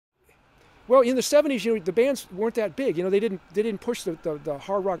Well, in the 70s, you know, the bands weren't that big. You know, they didn't push the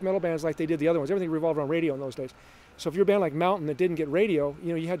hard rock metal bands like they did the other ones. Everything revolved around radio in those days. So if you're a band like Mountain that didn't get radio, you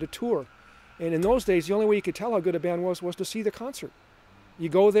know, you had to tour. And in those days, the only way you could tell how good a band was to see the concert. You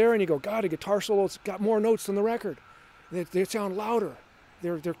go there and you go, God, the guitar solo's got more notes than the record. They sound louder.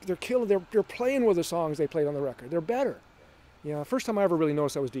 They're killing. They're playing with the songs they played on the record. They're better. You know, the first time I ever really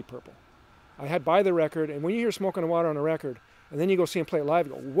noticed that was Deep Purple. I had buy the record, and when you hear Smoke on the Water on a record, and then you go see them play it live,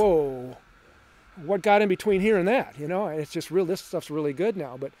 you go, whoa, what got in between here and that? You know, and it's just real. This stuff's really good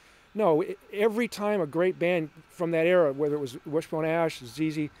now. But no, every time a great band from that era, whether it was Wishbone Ash,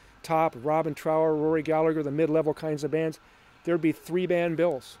 ZZ Top, Robin Trower, Rory Gallagher, the mid-level kinds of bands, there'd be 3-band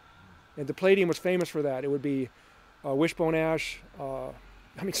bills, and the Palladium was famous for that. It would be Wishbone Ash.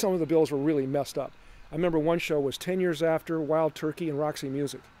 I mean, some of the bills were really messed up. I remember one show was 10 Years After, Wild Turkey, and Roxy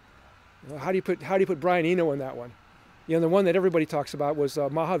Music. You know, how do you put Brian Eno in that one? You know, the one that everybody talks about was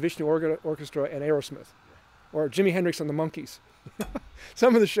Mahavishnu Orchestra and Aerosmith, or Jimi Hendrix and the Monkees.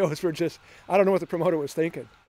 Some of the shows were just, I don't know what the promoter was thinking.